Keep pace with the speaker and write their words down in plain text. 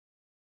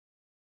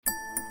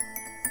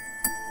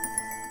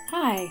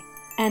Hi,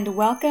 and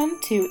welcome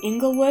to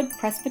Inglewood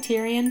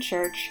Presbyterian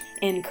Church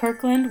in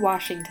Kirkland,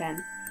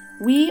 Washington.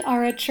 We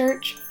are a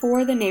church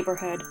for the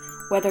neighborhood.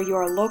 Whether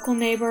you're a local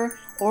neighbor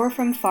or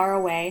from far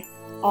away,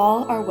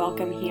 all are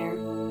welcome here.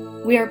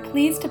 We are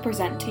pleased to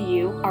present to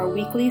you our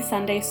weekly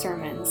Sunday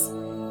sermons.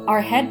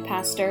 Our head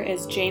pastor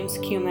is James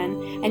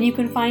Cuman, and you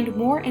can find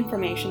more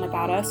information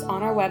about us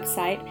on our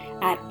website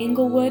at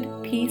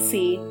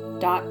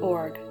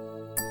inglewoodpc.org.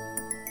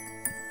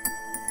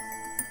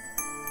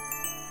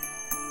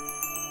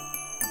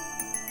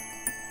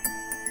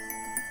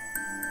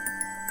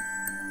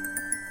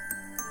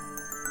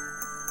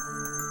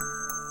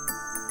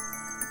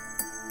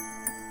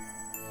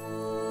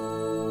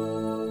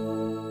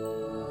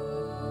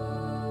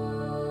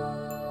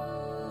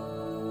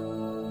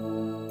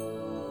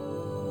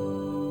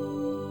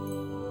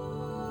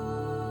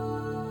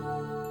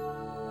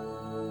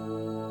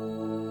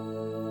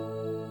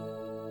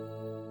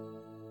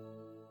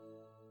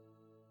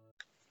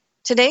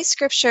 Today's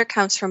scripture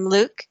comes from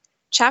Luke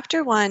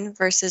chapter 1,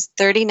 verses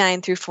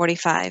 39 through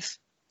 45.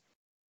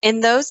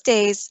 In those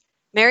days,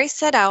 Mary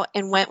set out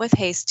and went with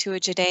haste to a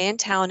Judean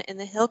town in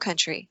the hill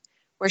country,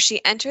 where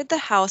she entered the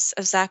house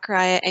of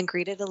Zachariah and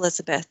greeted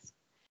Elizabeth.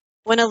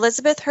 When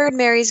Elizabeth heard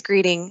Mary's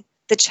greeting,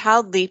 the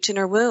child leaped in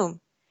her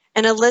womb,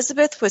 and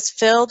Elizabeth was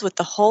filled with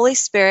the Holy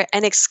Spirit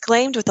and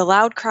exclaimed with a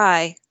loud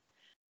cry,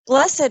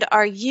 "Blessed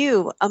are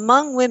you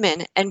among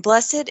women, and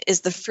blessed is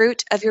the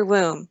fruit of your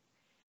womb.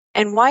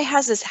 And why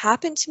has this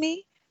happened to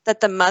me, that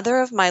the mother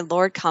of my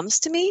Lord comes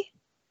to me?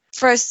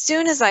 For as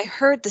soon as I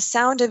heard the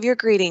sound of your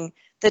greeting,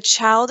 the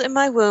child in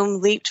my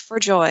womb leaped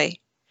for joy.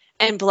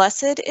 And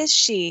blessed is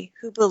she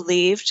who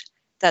believed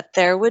that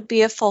there would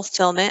be a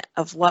fulfillment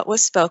of what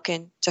was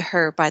spoken to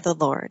her by the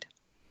Lord."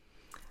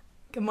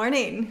 Good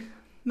morning.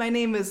 My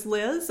name is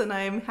Liz, and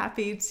I'm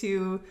happy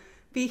to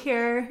be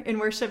here in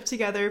worship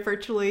together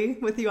virtually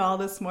with you all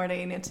this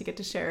morning and to get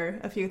to share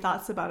a few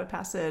thoughts about a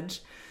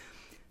passage.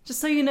 Just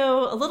so you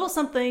know a little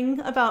something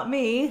about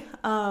me,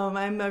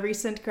 I'm a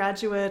recent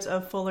graduate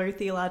of Fuller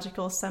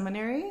Theological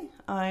Seminary.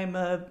 I'm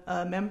a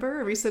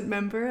recent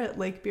member at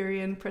Lake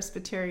Burien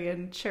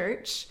Presbyterian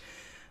Church.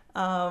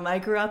 I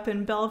grew up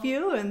in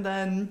Bellevue and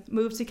then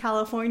moved to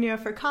California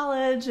for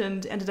college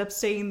and ended up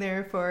staying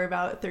there for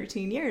about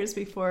 13 years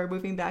before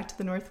moving back to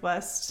the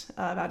Northwest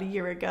about a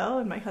year ago.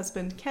 And my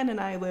husband Ken and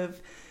I live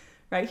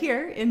right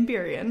here in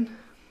Burien.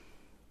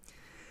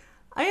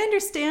 I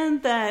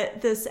understand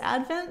that this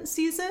Advent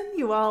season,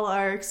 you all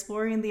are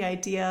exploring the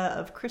idea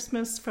of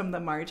Christmas from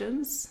the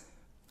margins.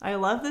 I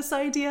love this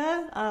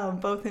idea,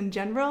 both in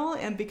general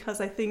and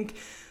because I think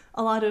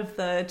a lot of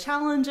the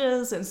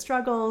challenges and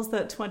struggles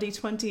that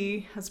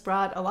 2020 has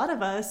brought a lot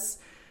of us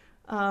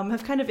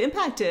have kind of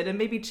impacted and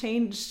maybe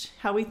changed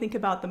how we think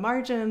about the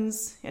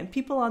margins and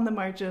people on the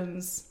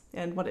margins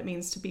and what it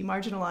means to be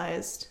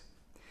marginalized.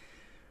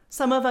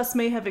 Some of us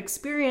may have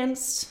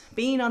experienced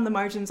being on the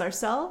margins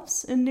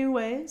ourselves in new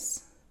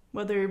ways,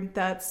 whether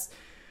that's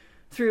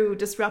through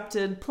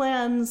disrupted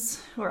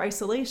plans or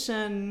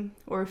isolation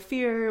or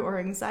fear or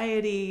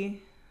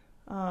anxiety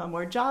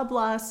or job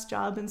loss,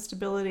 job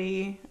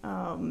instability,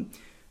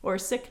 or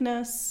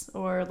sickness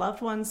or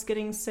loved ones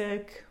getting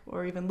sick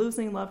or even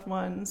losing loved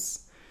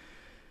ones.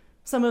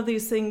 Some of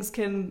these things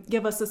can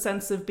give us a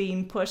sense of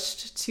being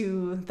pushed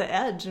to the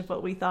edge of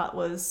what we thought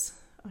was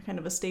a kind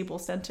of a stable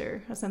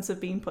center, a sense of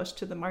being pushed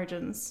to the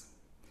margins.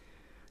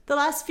 The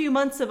last few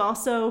months have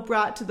also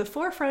brought to the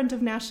forefront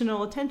of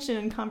national attention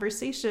and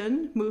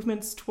conversation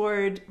movements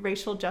toward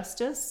racial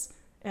justice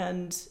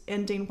and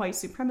ending white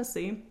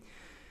supremacy.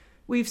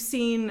 We've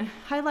seen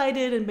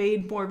highlighted and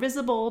made more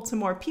visible to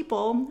more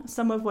people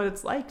some of what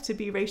it's like to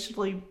be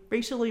racially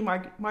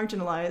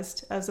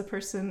marginalized as a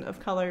person of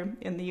color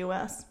in the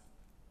US.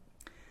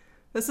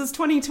 This is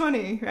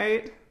 2020,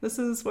 right? This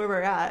is where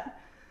we're at.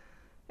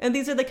 And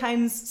these are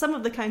some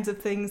of the kinds of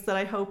things that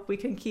I hope we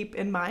can keep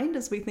in mind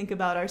as we think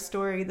about our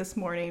story this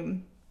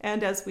morning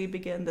and as we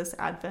begin this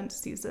Advent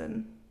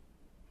season.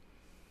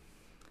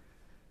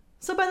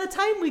 So by the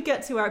time we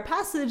get to our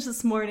passage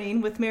this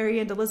morning with Mary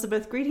and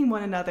Elizabeth greeting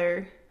one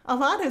another, a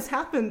lot has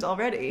happened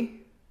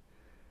already.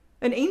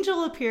 An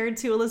angel appeared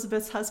to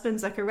Elizabeth's husband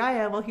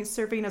Zechariah while he's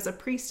serving as a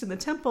priest in the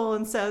temple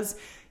and says,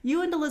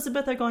 "You and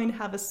Elizabeth are going to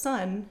have a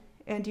son,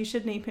 and you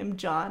should name him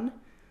John."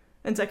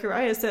 And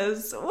Zechariah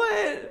says,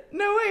 "What?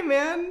 No way,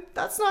 man.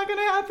 That's not going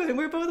to happen.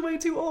 We're both way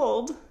too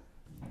old."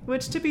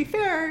 Which, to be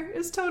fair,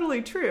 is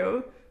totally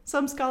true.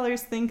 Some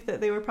scholars think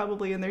that they were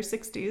probably in their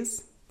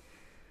 60s.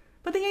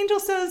 But the angel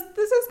says,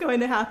 this is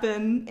going to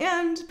happen,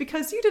 and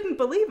because you didn't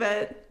believe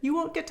it, you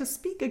won't get to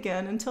speak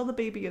again until the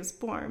baby is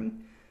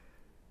born.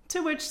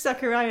 To which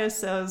Zechariah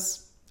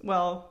says,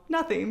 well,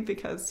 nothing,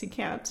 because he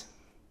can't.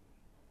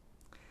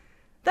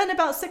 Then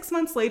about 6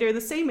 months later,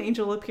 the same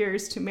angel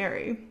appears to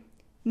Mary.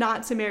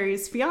 Not to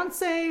Mary's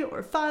fiancé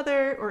or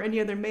father or any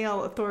other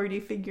male authority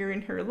figure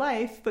in her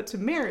life, but to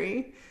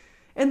Mary.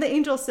 And the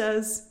angel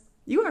says,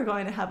 "You are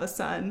going to have a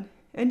son,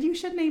 and you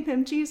should name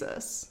him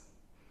Jesus."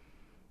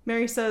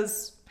 Mary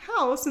says,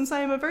 "How, since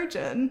I am a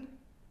virgin?"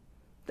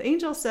 The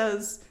angel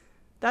says,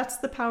 That's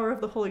the power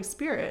of the Holy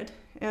Spirit.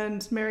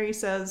 And Mary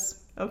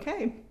says,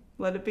 okay,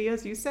 let it be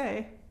as you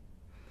say.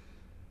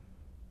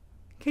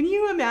 Can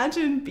you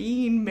imagine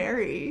being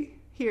Mary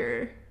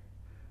here?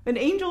 An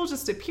angel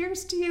just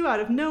appears to you out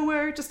of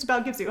nowhere, just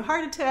about gives you a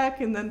heart attack,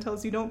 and then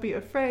tells you don't be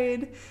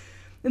afraid.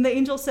 And the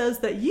angel says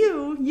that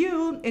you,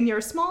 in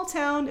your small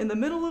town in the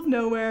middle of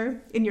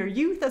nowhere, in your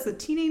youth as a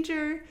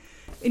teenager,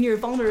 in your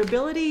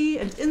vulnerability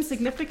and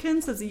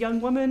insignificance as a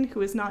young woman who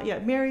is not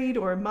yet married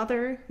or a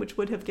mother, which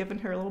would have given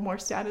her a little more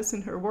status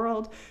in her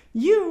world,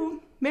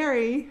 you,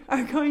 Mary,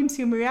 are going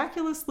to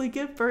miraculously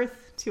give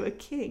birth to a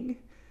king,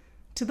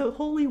 to the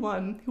Holy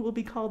One who will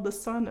be called the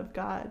Son of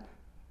God.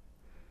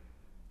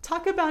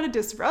 Talk about a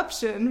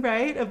disruption,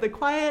 right, of the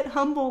quiet,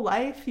 humble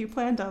life you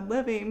planned on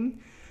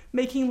living,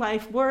 making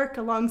life work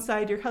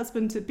alongside your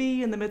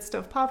husband-to-be in the midst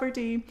of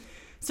poverty,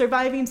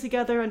 surviving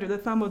together under the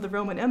thumb of the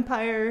Roman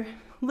Empire,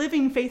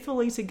 living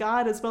faithfully to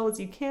God as well as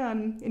you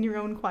can in your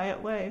own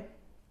quiet way.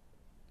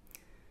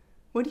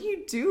 What do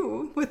you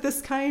do with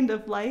this kind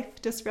of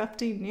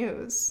life-disrupting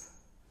news?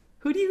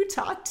 Who do you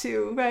talk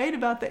to, right,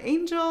 about the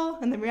angel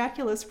and the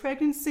miraculous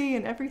pregnancy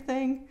and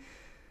everything?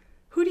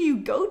 Who do you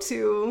go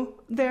to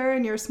there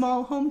in your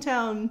small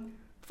hometown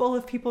full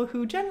of people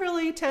who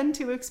generally tend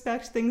to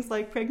expect things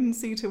like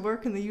pregnancy to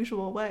work in the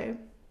usual way?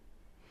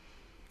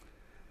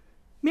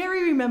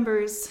 Mary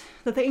remembers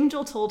that the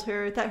angel told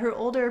her that her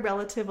older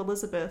relative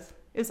Elizabeth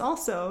is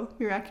also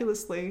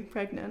miraculously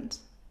pregnant.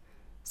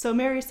 So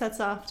Mary sets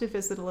off to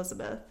visit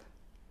Elizabeth.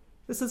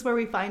 This is where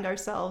we find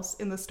ourselves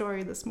in the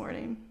story this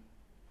morning.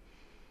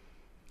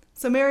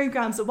 So Mary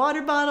grabs a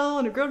water bottle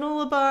and a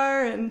granola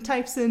bar and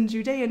types in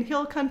Judean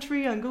hill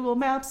country on Google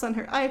Maps on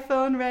her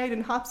iPhone, right,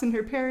 and hops in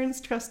her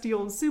parents' trusty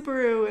old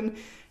Subaru and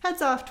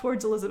heads off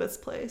towards Elizabeth's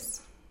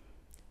place.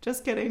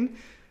 Just kidding.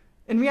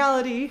 In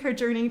reality, her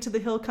journey to the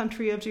hill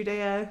country of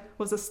Judea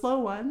was a slow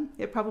one.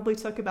 It probably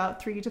took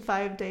about 3 to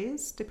 5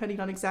 days,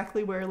 depending on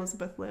exactly where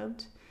Elizabeth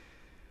lived.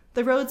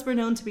 The roads were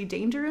known to be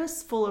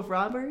dangerous, full of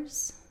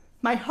robbers.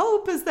 My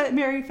hope is that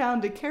Mary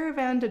found a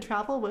caravan to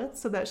travel with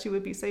so that she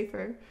would be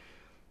safer.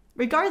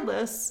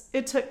 Regardless,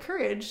 it took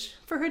courage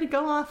for her to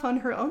go off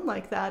on her own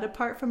like that,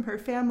 apart from her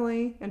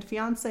family and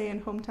fiance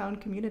and hometown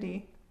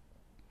community.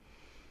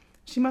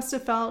 She must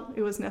have felt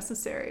it was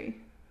necessary.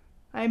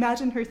 I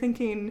imagine her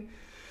thinking,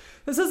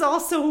 this is all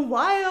so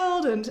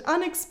wild and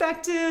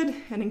unexpected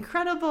and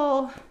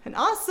incredible and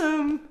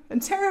awesome and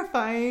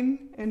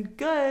terrifying and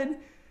good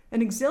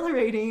and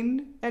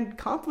exhilarating and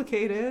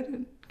complicated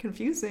and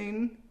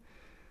confusing.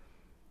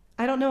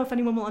 I don't know if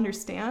anyone will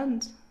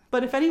understand.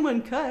 But if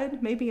anyone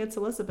could, maybe it's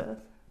Elizabeth.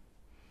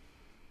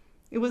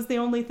 It was the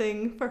only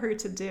thing for her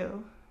to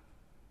do.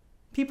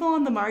 People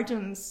on the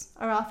margins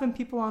are often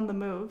people on the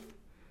move,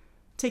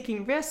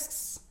 taking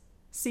risks,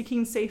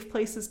 seeking safe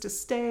places to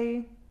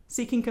stay,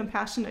 seeking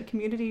compassionate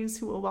communities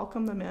who will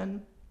welcome them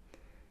in.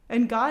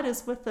 And God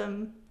is with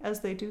them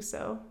as they do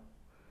so.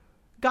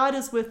 God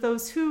is with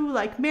those who,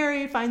 like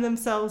Mary, find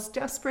themselves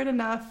desperate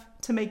enough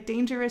to make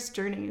dangerous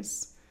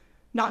journeys,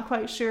 not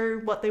quite sure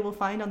what they will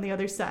find on the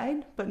other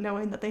side, but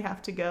knowing that they have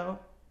to go.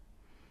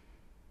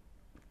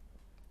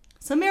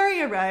 So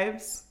Mary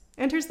arrives,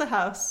 enters the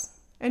house,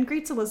 and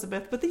greets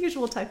Elizabeth with the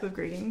usual type of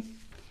greeting.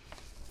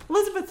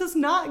 Elizabeth does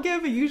not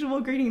give a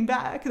usual greeting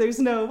back. There's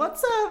no,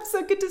 what's up,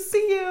 so good to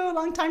see you,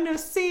 long time no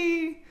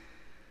see.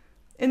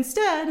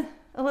 Instead,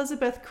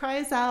 Elizabeth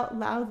cries out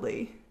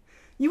loudly,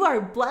 you are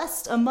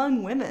blessed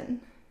among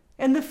women,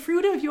 and the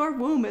fruit of your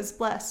womb is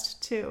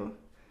blessed too.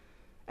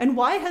 And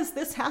why has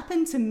this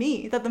happened to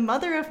me, that the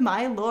mother of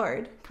my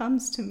Lord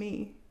comes to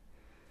me?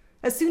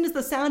 As soon as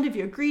the sound of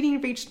your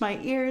greeting reached my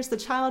ears, the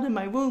child in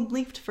my womb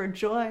leaped for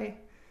joy.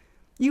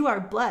 You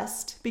are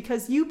blessed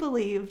because you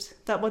believed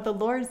that what the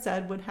Lord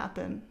said would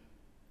happen.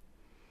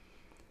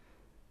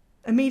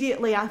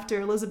 Immediately after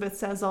Elizabeth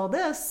says all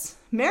this,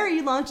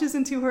 Mary launches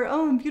into her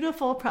own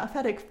beautiful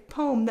prophetic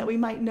poem that we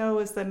might know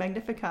as the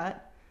Magnificat.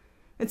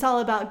 It's all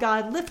about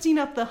God lifting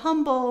up the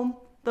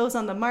humble, those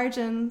on the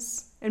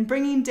margins, and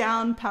bringing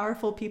down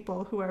powerful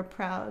people who are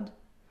proud.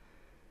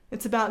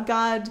 It's about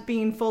God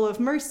being full of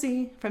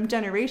mercy from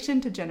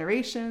generation to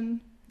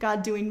generation,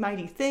 God doing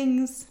mighty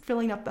things,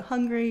 filling up the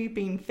hungry,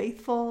 being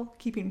faithful,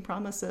 keeping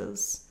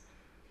promises.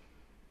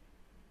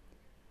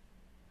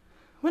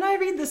 When I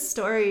read this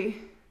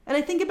story, and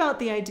I think about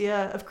the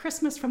idea of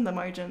Christmas from the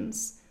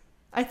margins,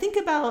 I think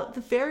about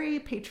the very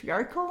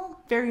patriarchal,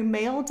 very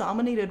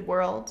male-dominated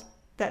world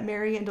that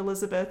Mary and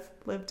Elizabeth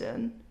lived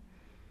in.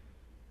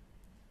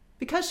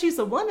 Because she's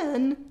a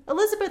woman,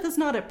 Elizabeth is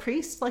not a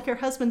priest like her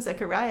husband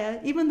Zechariah,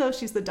 even though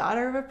she's the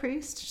daughter of a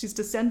priest. She's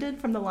descended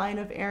from the line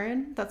of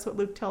Aaron. That's what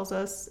Luke tells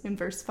us in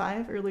verse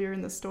 5 earlier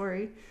in the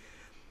story.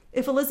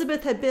 If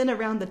Elizabeth had been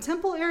around the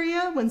temple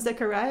area when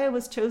Zechariah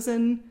was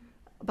chosen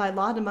by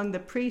lot among the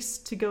priests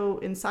to go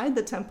inside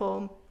the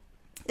temple,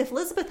 if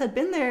Elizabeth had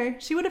been there,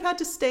 she would have had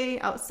to stay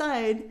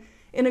outside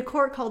in a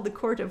court called the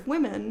Court of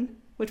Women,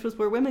 which was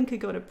where women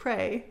could go to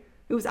pray.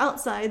 It was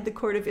outside the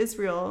Court of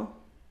Israel,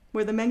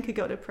 where the men could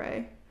go to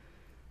pray.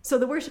 So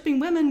the worshiping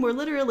women were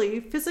literally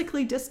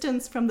physically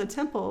distanced from the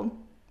temple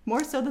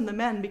more so than the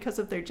men because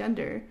of their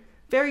gender,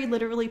 very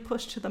literally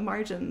pushed to the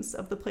margins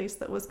of the place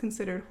that was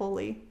considered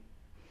holy.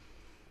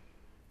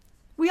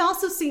 We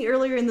also see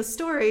earlier in the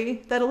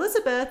story that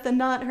Elizabeth, and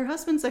not her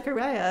husband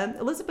Zechariah,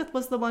 Elizabeth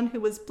was the one who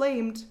was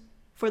blamed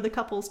for the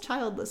couple's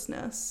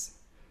childlessness.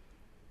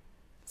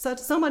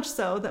 So much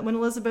so that when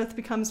Elizabeth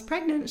becomes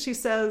pregnant, she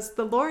says,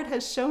 "The Lord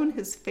has shown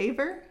his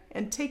favor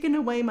and taken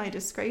away my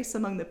disgrace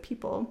among the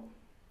people."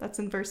 That's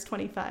in verse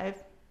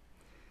 25.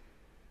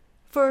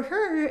 For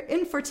her,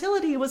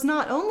 infertility was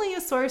not only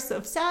a source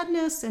of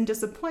sadness and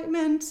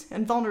disappointment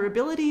and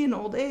vulnerability in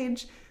old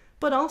age,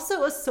 but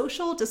also a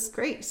social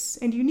disgrace,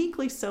 and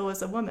uniquely so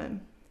as a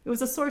woman. It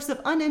was a source of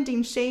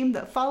unending shame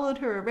that followed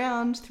her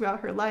around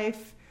throughout her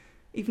life,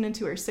 even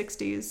into her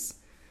 60s.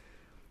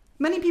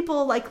 Many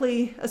people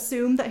likely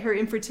assume that her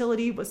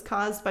infertility was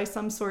caused by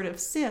some sort of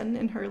sin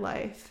in her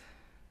life.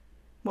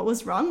 What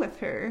was wrong with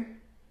her?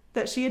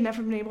 That she had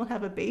never been able to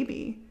have a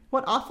baby.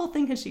 What awful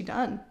thing has she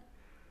done?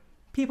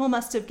 People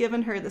must have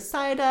given her the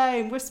side eye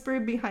and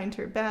whispered behind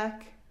her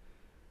back.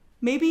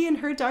 Maybe in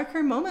her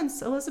darker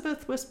moments,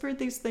 Elizabeth whispered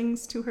these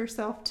things to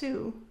herself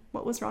too.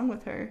 What was wrong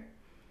with her?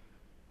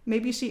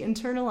 Maybe she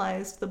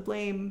internalized the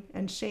blame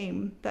and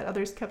shame that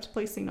others kept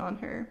placing on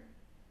her.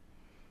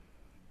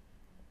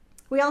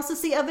 We also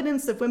see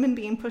evidence of women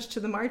being pushed to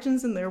the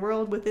margins in their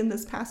world within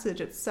this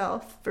passage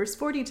itself. Verse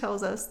 40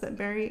 tells us that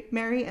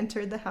Mary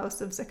entered the house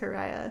of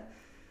Zechariah.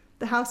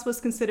 The house was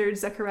considered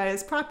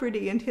Zechariah's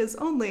property and his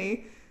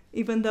only,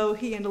 even though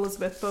he and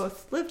Elizabeth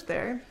both lived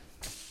there.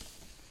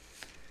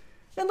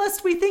 And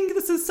lest we think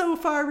this is so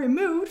far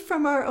removed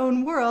from our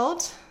own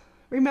world,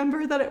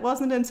 remember that it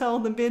wasn't until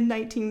the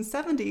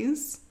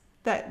mid-1970s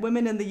that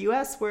women in the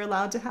US were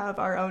allowed to have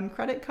our own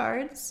credit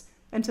cards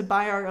and to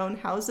buy our own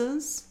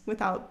houses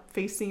without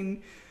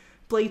facing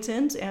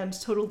blatant and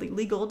totally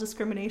legal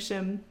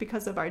discrimination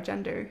because of our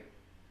gender.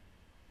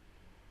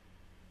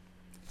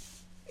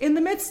 In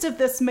the midst of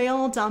this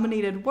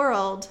male-dominated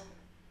world,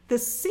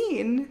 this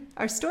scene,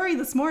 our story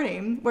this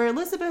morning, where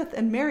Elizabeth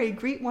and Mary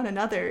greet one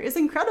another, is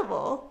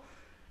incredible.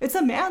 It's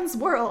a man's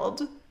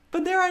world,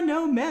 but there are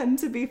no men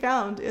to be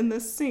found in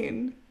this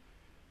scene.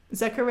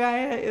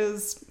 Zechariah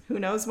is who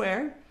knows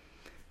where.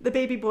 The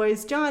baby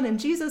boys John and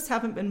Jesus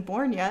haven't been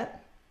born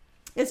yet.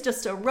 It's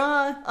just a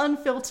raw,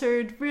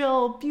 unfiltered,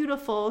 real,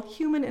 beautiful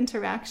human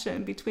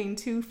interaction between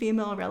two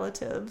female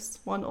relatives,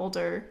 one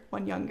older,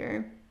 one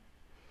younger.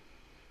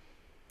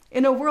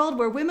 In a world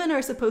where women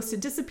are supposed to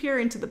disappear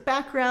into the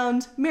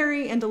background,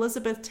 Mary and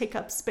Elizabeth take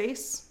up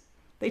space.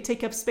 They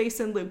take up space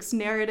in Luke's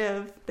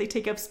narrative. They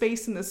take up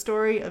space in the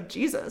story of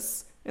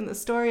Jesus, in the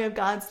story of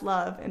God's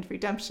love and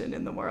redemption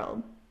in the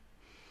world.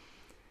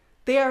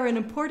 They are an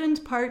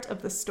important part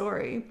of the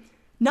story,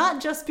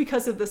 not just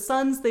because of the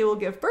sons they will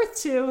give birth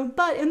to,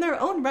 but in their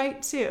own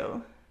right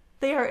too.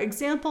 They are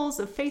examples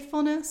of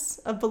faithfulness,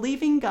 of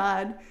believing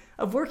God,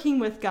 of working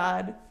with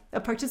God,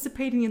 of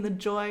participating in the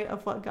joy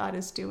of what God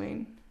is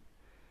doing.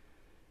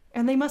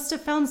 And they must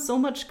have found so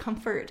much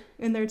comfort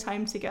in their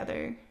time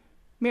together.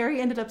 Mary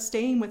ended up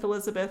staying with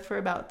Elizabeth for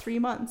about 3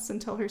 months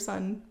until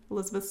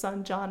Elizabeth's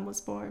son John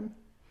was born.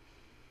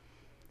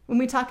 When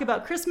we talk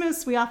about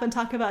Christmas, we often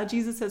talk about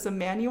Jesus as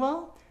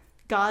Emmanuel,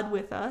 God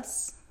with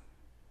us.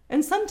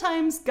 And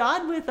sometimes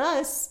God with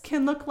us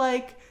can look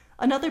like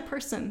another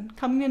person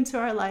coming into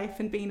our life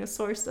and being a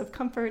source of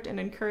comfort and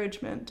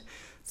encouragement.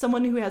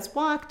 Someone who has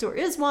walked or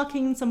is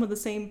walking some of the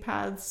same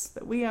paths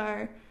that we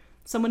are.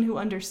 Someone who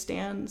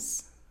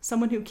understands.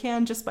 Someone who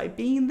can, just by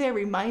being there,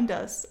 remind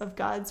us of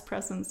God's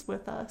presence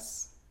with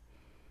us.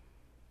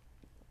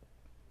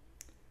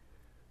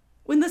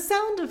 When the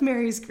sound of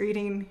Mary's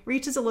greeting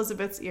reaches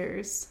Elizabeth's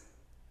ears,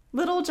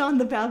 little John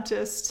the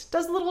Baptist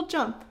does a little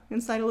jump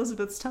inside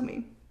Elizabeth's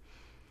tummy.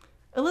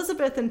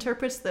 Elizabeth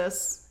interprets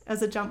this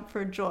as a jump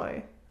for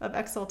joy, of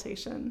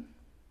exultation.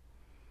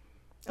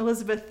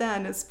 Elizabeth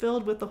then is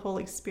filled with the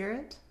Holy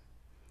Spirit.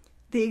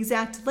 The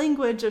exact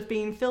language of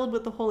being filled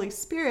with the Holy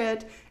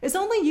Spirit is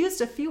only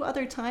used a few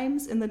other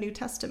times in the New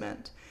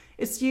Testament.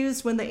 It's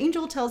used when the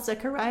angel tells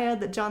Zechariah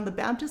that John the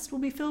Baptist will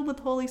be filled with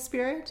the Holy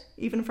Spirit,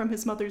 even from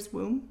his mother's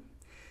womb.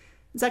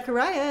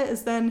 Zechariah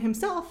is then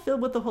himself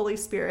filled with the Holy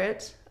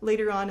Spirit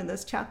later on in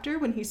this chapter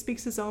when he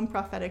speaks his own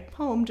prophetic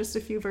poem just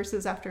a few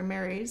verses after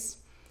Mary's.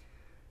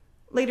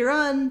 Later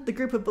on, the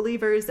group of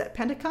believers at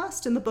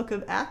Pentecost in the book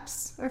of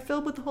Acts are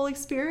filled with the Holy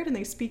Spirit and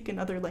they speak in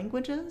other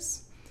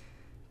languages.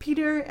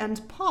 Peter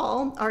and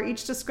Paul are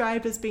each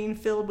described as being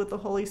filled with the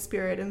Holy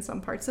Spirit in some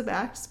parts of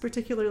Acts,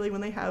 particularly when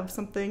they have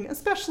something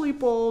especially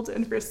bold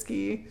and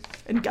risky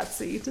and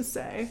gutsy to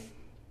say.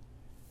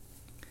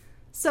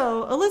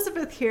 So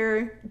Elizabeth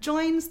here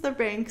joins the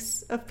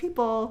ranks of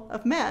people,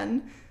 of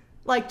men,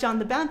 like John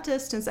the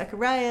Baptist and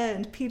Zechariah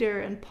and Peter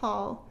and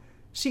Paul.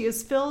 She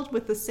is filled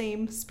with the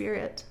same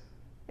Spirit,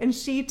 and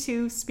she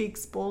too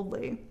speaks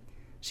boldly.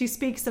 She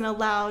speaks in a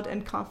loud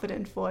and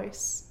confident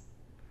voice.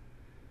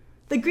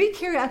 The Greek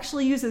here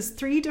actually uses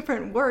 3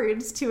 different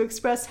words to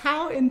express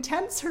how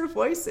intense her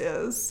voice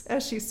is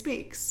as she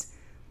speaks.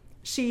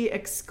 She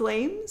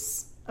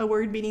exclaims, a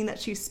word meaning that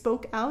she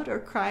spoke out or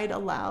cried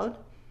aloud.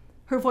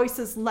 Her voice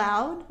is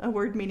loud, a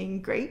word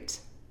meaning great.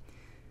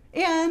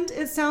 And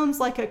it sounds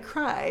like a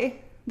cry.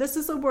 This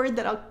is a word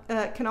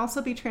that can also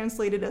be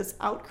translated as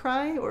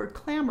outcry or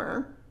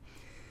clamor.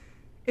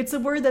 It's a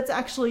word that's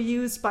actually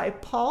used by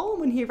Paul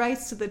when he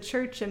writes to the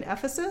church in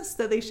Ephesus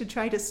that they should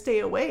try to stay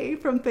away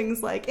from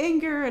things like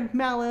anger and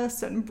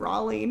malice and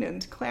brawling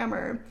and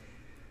clamor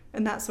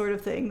and that sort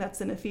of thing.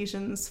 That's in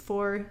Ephesians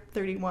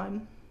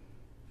 4:31.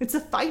 It's a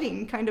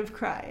fighting kind of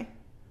cry.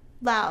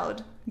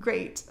 Loud,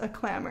 great, a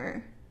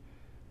clamor.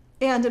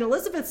 And in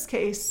Elizabeth's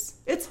case,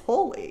 it's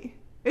holy.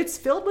 It's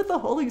filled with the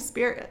Holy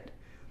Spirit.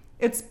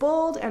 It's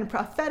bold and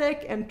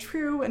prophetic and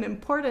true and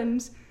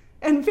important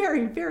and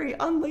very, very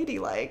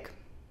unladylike.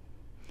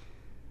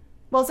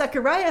 While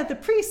Zechariah, the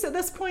priest, at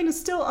this point is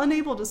still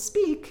unable to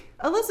speak,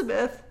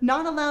 Elizabeth,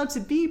 not allowed to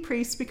be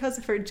priest because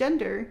of her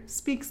gender,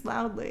 speaks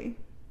loudly.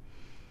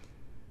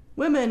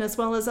 Women, as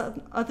well as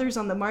others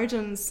on the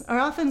margins, are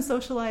often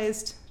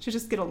socialized to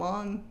just get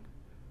along.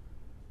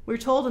 We're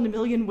told in a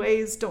million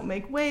ways, don't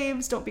make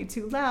waves, don't be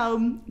too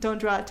loud, don't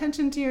draw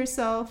attention to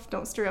yourself,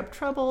 don't stir up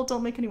trouble,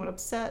 don't make anyone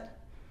upset.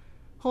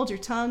 Hold your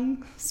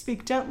tongue,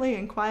 speak gently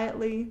and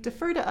quietly,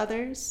 defer to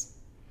others.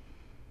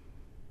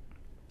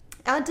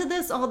 Add to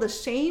this all the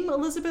shame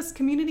Elizabeth's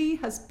community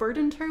has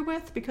burdened her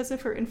with because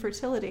of her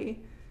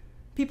infertility.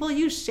 People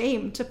use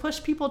shame to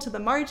push people to the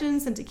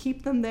margins and to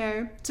keep them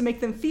there, to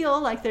make them feel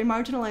like their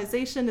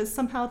marginalization is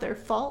somehow their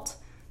fault,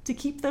 to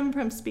keep them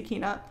from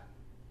speaking up.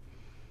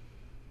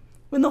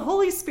 When the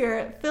Holy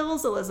Spirit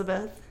fills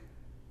Elizabeth,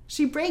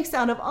 she breaks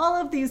out of all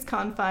of these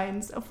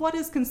confines of what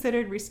is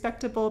considered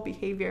respectable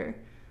behavior.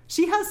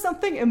 She has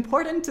something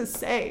important to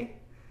say.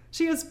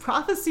 She has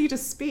prophecy to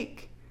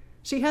speak.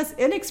 She has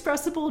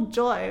inexpressible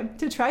joy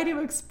to try to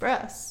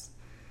express.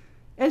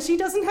 And she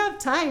doesn't have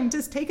time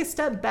to take a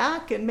step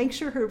back and make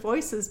sure her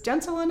voice is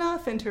gentle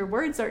enough and her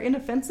words are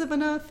inoffensive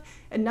enough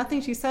and nothing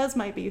she says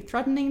might be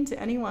threatening to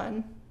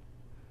anyone.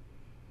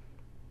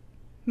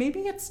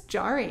 Maybe it's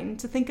jarring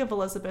to think of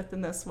Elizabeth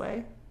in this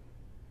way.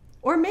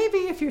 Or maybe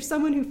if you're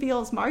someone who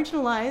feels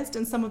marginalized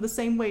in some of the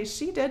same ways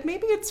she did,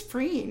 maybe it's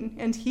freeing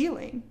and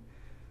healing.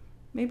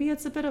 Maybe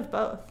it's a bit of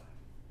both.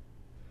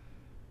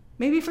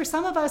 Maybe for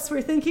some of us,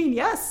 we're thinking,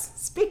 yes,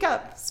 speak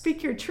up,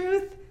 speak your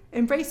truth,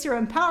 embrace your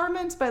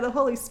empowerment by the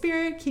Holy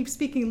Spirit, keep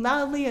speaking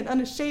loudly and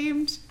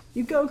unashamed.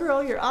 You go,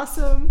 girl, you're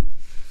awesome.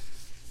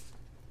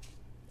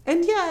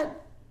 And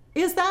yet,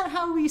 is that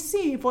how we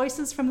see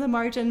voices from the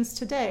margins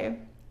today,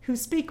 who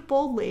speak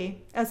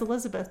boldly, as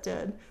Elizabeth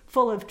did,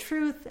 full of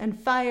truth and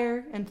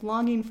fire and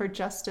longing for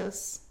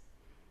justice?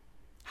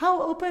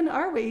 How open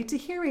are we to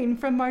hearing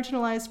from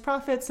marginalized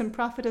prophets and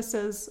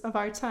prophetesses of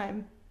our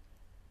time?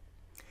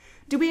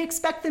 Do we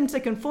expect them to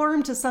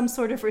conform to some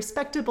sort of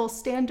respectable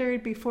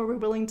standard before we're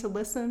willing to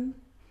listen?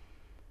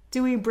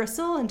 Do we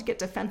bristle and get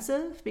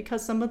defensive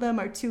because some of them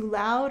are too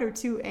loud or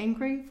too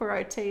angry for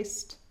our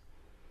taste?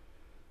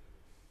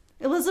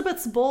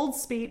 Elizabeth's bold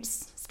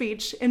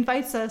speech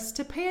invites us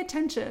to pay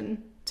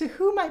attention to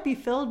who might be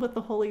filled with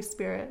the Holy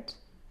Spirit,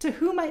 to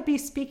who might be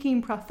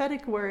speaking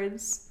prophetic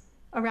words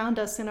around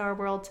us in our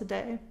world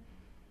today.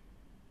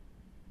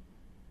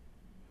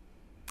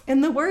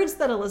 In the words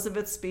that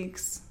Elizabeth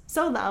speaks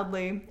so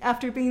loudly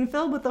after being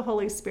filled with the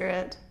Holy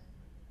Spirit,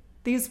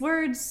 these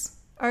words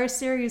are a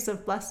series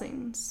of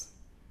blessings.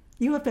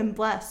 You have been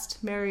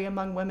blessed, Mary,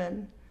 among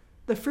women.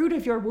 The fruit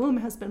of your womb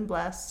has been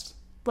blessed.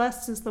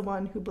 Blessed is the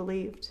one who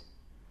believed.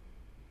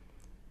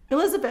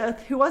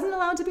 Elizabeth, who wasn't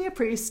allowed to be a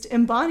priest,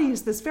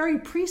 embodies this very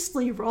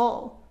priestly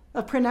role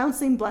of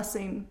pronouncing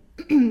blessing,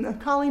 of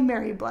calling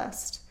Mary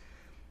blessed.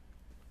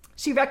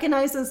 She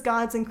recognizes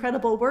God's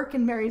incredible work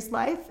in Mary's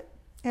life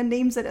and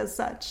names it as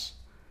such.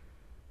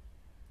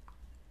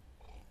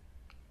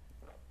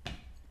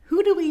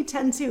 Who do we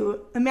tend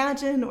to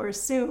imagine or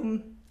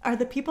assume are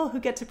the people who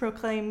get to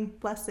proclaim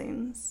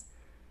blessings?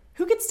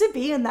 Who gets to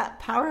be in that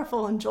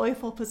powerful and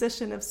joyful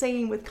position of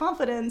saying with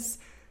confidence,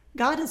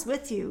 God is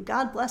with you,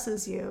 God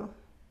blesses you?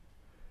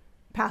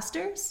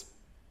 Pastors?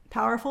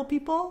 Powerful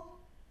people?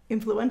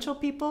 Influential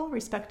people?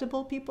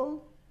 Respectable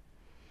people?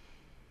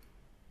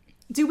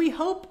 Do we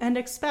hope and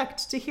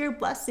expect to hear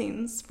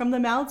blessings from the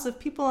mouths of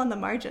people on the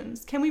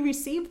margins? Can we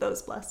receive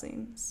those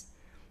blessings?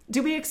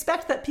 Do we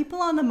expect that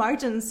people on the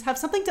margins have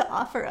something to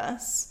offer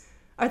us?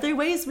 Are there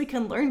ways we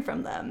can learn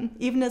from them,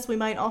 even as we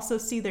might also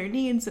see their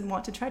needs and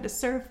want to try to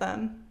serve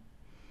them?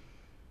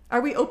 Are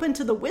we open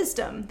to the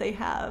wisdom they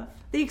have,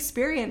 the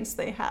experience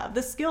they have,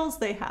 the skills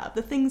they have,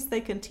 the things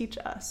they can teach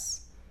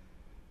us?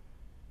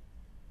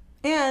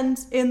 And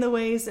in the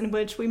ways in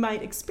which we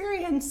might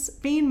experience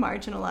being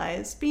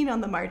marginalized, being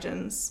on the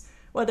margins,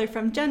 whether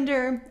from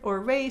gender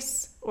or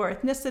race or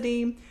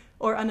ethnicity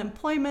or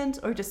unemployment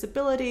or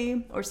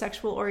disability or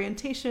sexual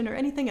orientation or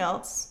anything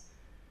else,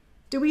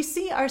 do we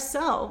see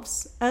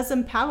ourselves as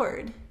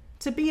empowered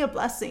to be a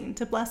blessing,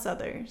 to bless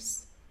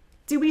others?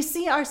 Do we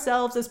see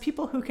ourselves as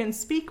people who can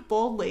speak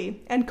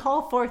boldly and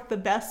call forth the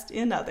best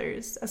in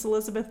others, as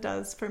Elizabeth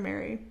does for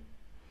Mary?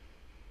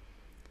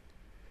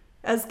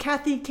 As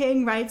Kathy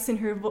King writes in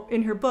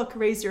her book,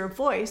 Raise Your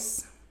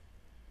Voice,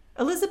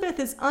 Elizabeth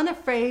is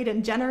unafraid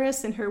and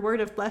generous in her word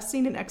of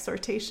blessing and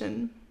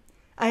exhortation.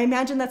 I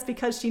imagine that's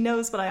because she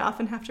knows what I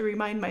often have to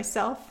remind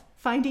myself.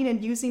 Finding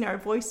and using our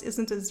voice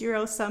isn't a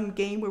zero-sum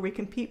game where we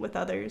compete with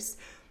others.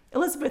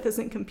 Elizabeth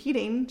isn't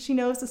competing. She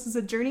knows this is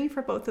a journey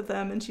for both of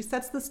them, and she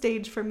sets the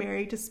stage for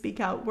Mary to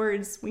speak out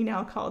words we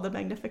now call the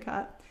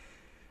Magnificat.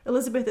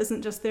 Elizabeth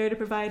isn't just there to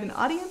provide an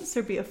audience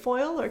or be a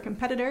foil or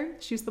competitor.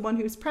 She's the one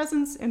whose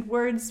presence and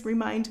words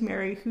remind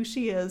Mary who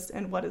she is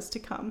and what is to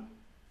come.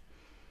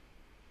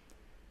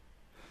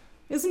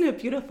 Isn't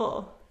it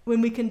beautiful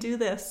when we can do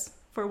this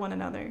for one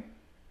another?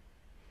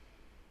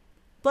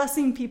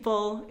 Blessing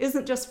people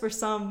isn't just for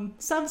some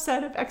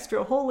subset of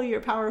extra holy or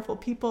powerful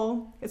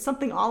people. It's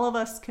something all of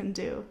us can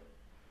do.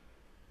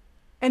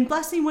 And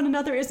blessing one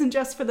another isn't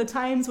just for the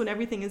times when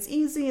everything is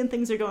easy and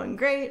things are going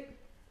great.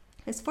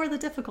 It's for the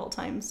difficult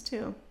times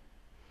too.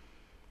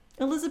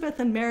 Elizabeth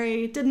and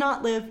Mary did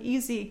not live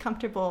easy,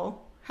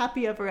 comfortable,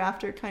 happy ever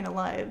after kind of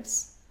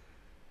lives.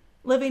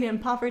 Living in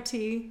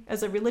poverty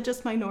as a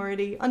religious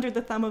minority under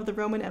the thumb of the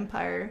Roman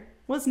Empire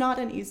was not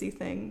an easy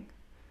thing.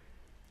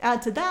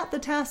 Add to that the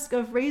task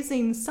of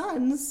raising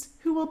sons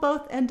who will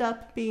both end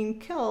up being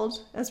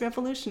killed as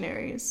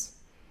revolutionaries.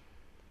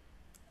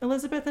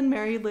 Elizabeth and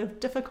Mary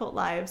lived difficult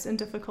lives in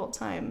difficult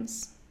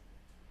times.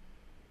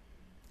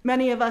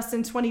 Many of us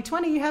in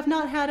 2020 have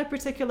not had a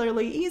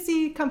particularly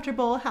easy,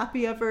 comfortable,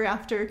 happy ever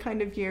after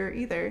kind of year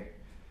either.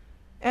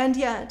 And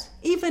yet,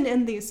 even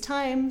in these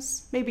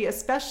times, maybe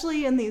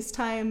especially in these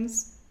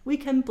times, we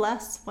can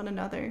bless one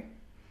another.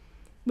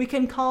 We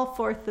can call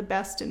forth the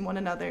best in one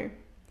another.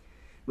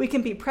 We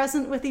can be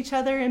present with each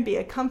other and be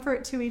a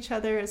comfort to each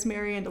other as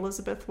Mary and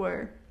Elizabeth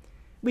were.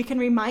 We can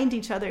remind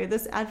each other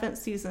this Advent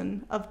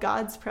season of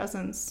God's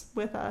presence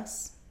with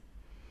us.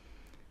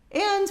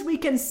 And we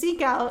can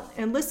seek out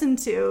and listen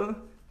to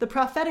the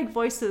prophetic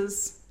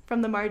voices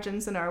from the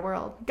margins in our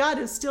world. God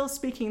is still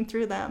speaking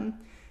through them.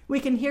 We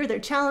can hear their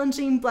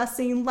challenging,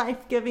 blessing,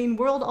 life-giving,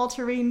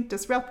 world-altering,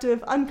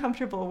 disruptive,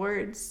 uncomfortable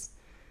words.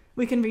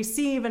 We can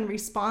receive and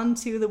respond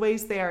to the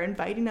ways they are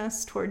inviting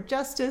us toward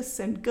justice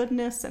and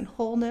goodness and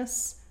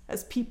wholeness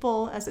as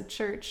people, as a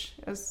church,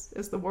 as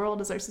the world,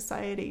 as our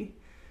society.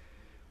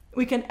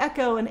 We can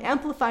echo and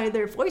amplify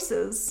their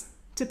voices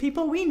to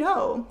people we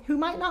know who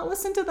might not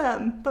listen to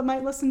them, but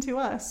might listen to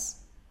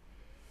us.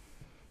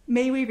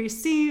 May we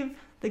receive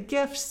the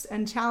gifts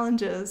and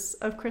challenges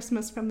of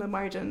Christmas from the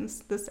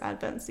margins this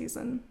Advent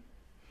season.